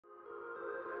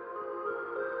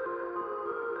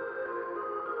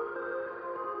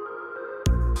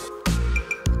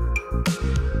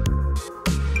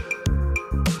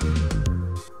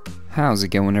How's it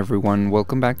going, everyone?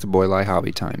 Welcome back to Boylai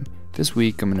Hobby Time. This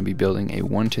week I'm going to be building a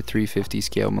 1:350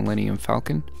 scale Millennium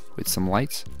Falcon with some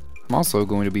lights. I'm also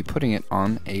going to be putting it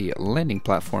on a landing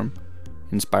platform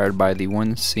inspired by the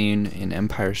one seen in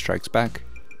Empire Strikes Back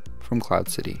from Cloud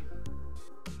City.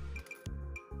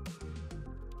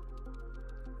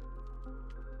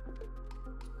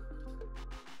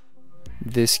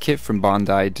 This kit from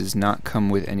Bandai does not come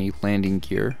with any landing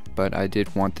gear, but I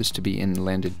did want this to be in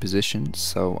landed position,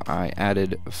 so I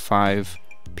added 5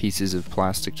 pieces of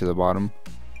plastic to the bottom.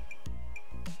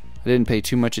 I didn't pay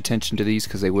too much attention to these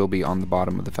because they will be on the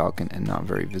bottom of the Falcon and not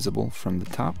very visible from the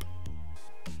top.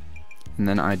 And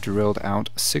then I drilled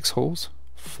out 6 holes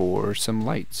for some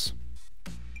lights.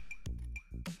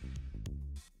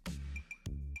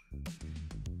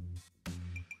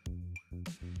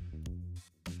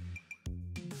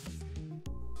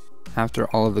 After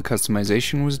all of the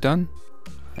customization was done,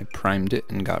 I primed it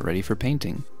and got ready for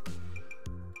painting.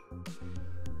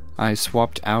 I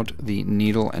swapped out the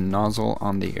needle and nozzle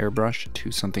on the airbrush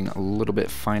to something a little bit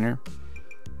finer.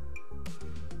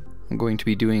 I'm going to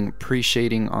be doing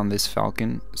pre-shading on this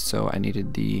Falcon, so I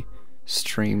needed the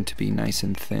stream to be nice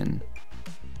and thin.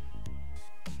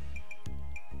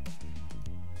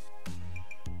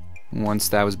 Once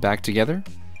that was back together,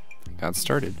 I got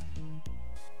started.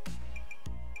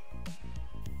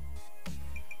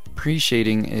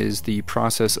 Pre-shading is the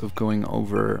process of going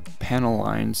over panel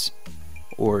lines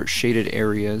or shaded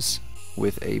areas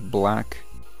with a black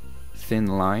thin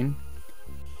line.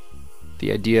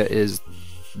 The idea is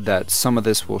that some of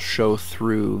this will show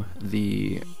through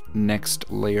the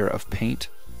next layer of paint,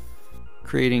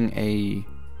 creating a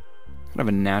kind of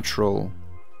a natural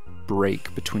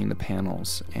break between the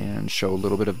panels and show a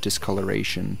little bit of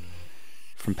discoloration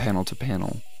from panel to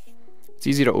panel. It's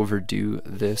easy to overdo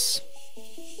this.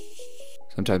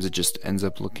 Sometimes it just ends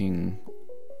up looking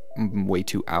way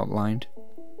too outlined.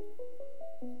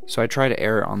 So I try to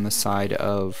err on the side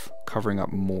of covering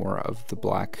up more of the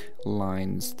black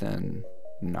lines than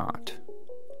not.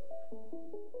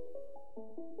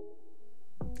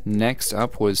 Next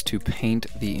up was to paint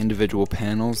the individual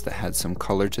panels that had some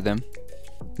color to them.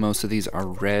 Most of these are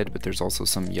red, but there's also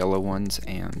some yellow ones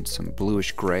and some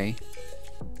bluish gray.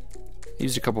 I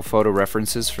used a couple photo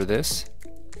references for this.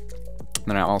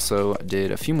 Then I also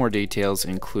did a few more details,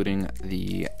 including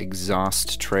the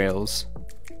exhaust trails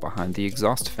behind the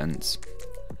exhaust fans.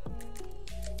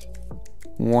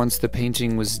 Once the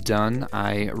painting was done,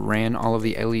 I ran all of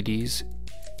the LEDs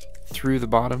through the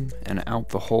bottom and out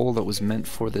the hole that was meant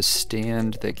for the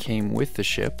stand that came with the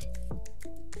ship.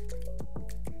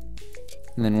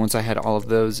 And then once I had all of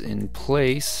those in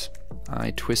place,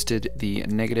 I twisted the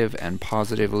negative and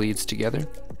positive leads together,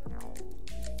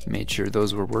 made sure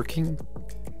those were working,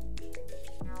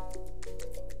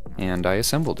 and I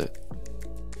assembled it.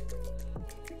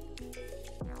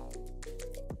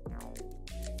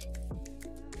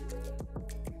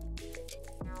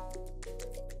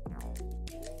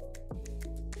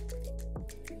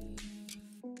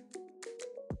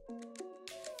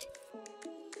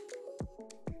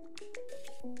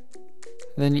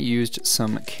 Then used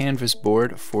some canvas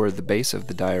board for the base of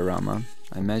the diorama.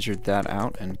 I measured that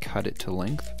out and cut it to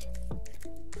length.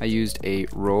 I used a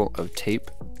roll of tape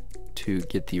to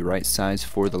get the right size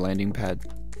for the landing pad.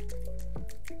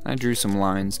 I drew some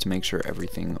lines to make sure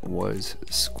everything was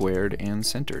squared and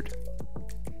centered.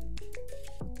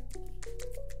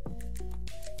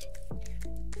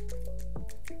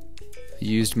 I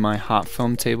used my hot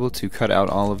foam table to cut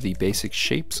out all of the basic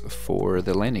shapes for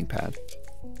the landing pad.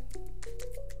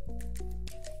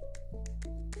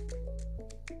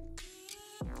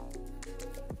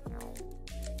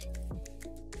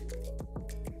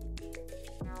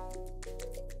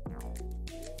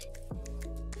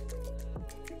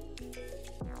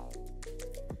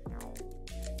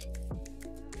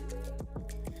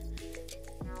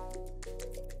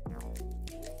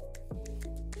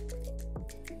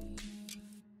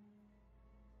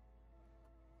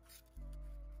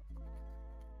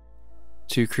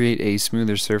 To create a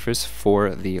smoother surface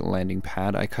for the landing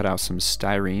pad, I cut out some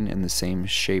styrene in the same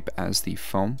shape as the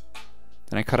foam.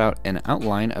 Then I cut out an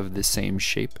outline of the same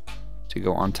shape to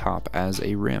go on top as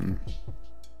a rim.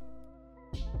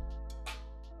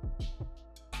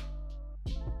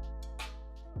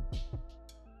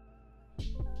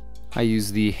 I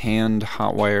used the hand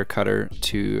hot wire cutter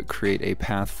to create a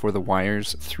path for the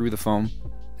wires through the foam.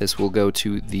 This will go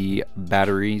to the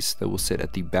batteries that will sit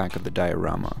at the back of the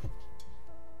diorama.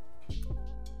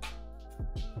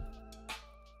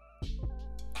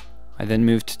 I then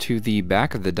moved to the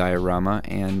back of the diorama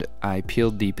and I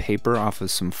peeled the paper off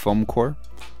of some foam core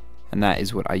and that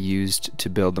is what I used to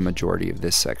build the majority of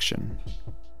this section.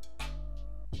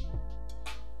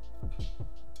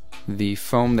 The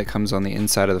foam that comes on the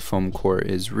inside of the foam core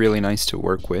is really nice to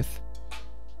work with.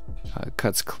 It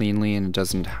cuts cleanly and it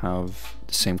doesn't have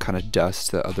the same kind of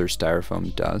dust that other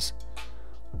styrofoam does,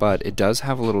 but it does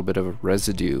have a little bit of a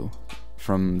residue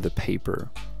from the paper.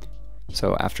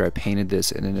 So after I painted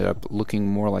this, it ended up looking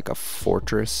more like a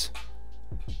fortress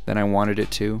than I wanted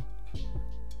it to.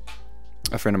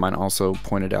 A friend of mine also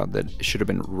pointed out that it should have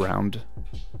been rounder,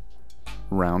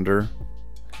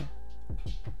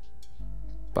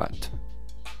 but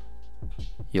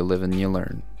you live and you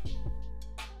learn.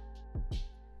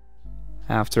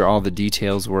 After all the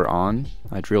details were on,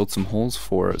 I drilled some holes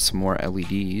for some more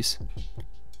LEDs,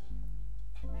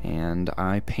 and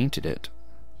I painted it.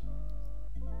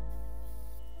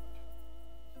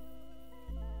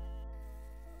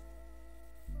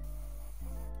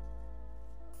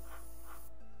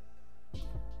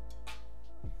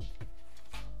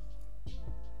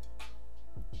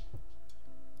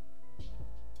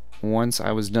 Once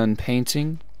I was done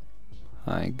painting,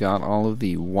 I got all of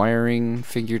the wiring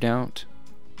figured out.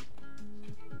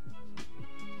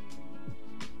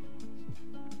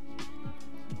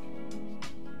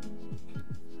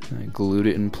 I glued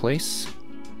it in place.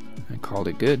 I called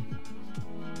it good.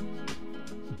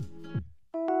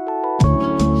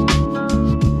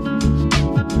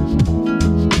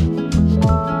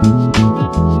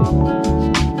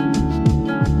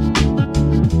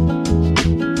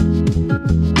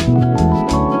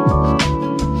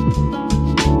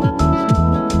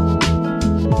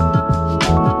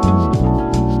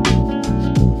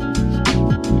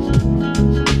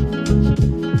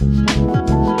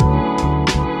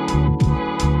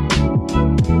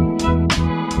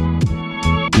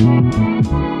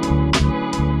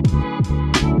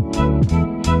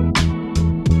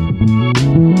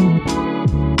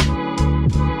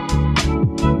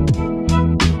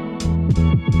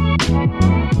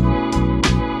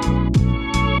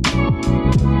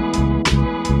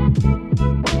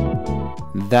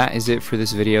 That is it for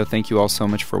this video. Thank you all so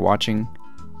much for watching.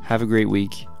 Have a great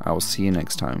week. I will see you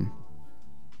next time.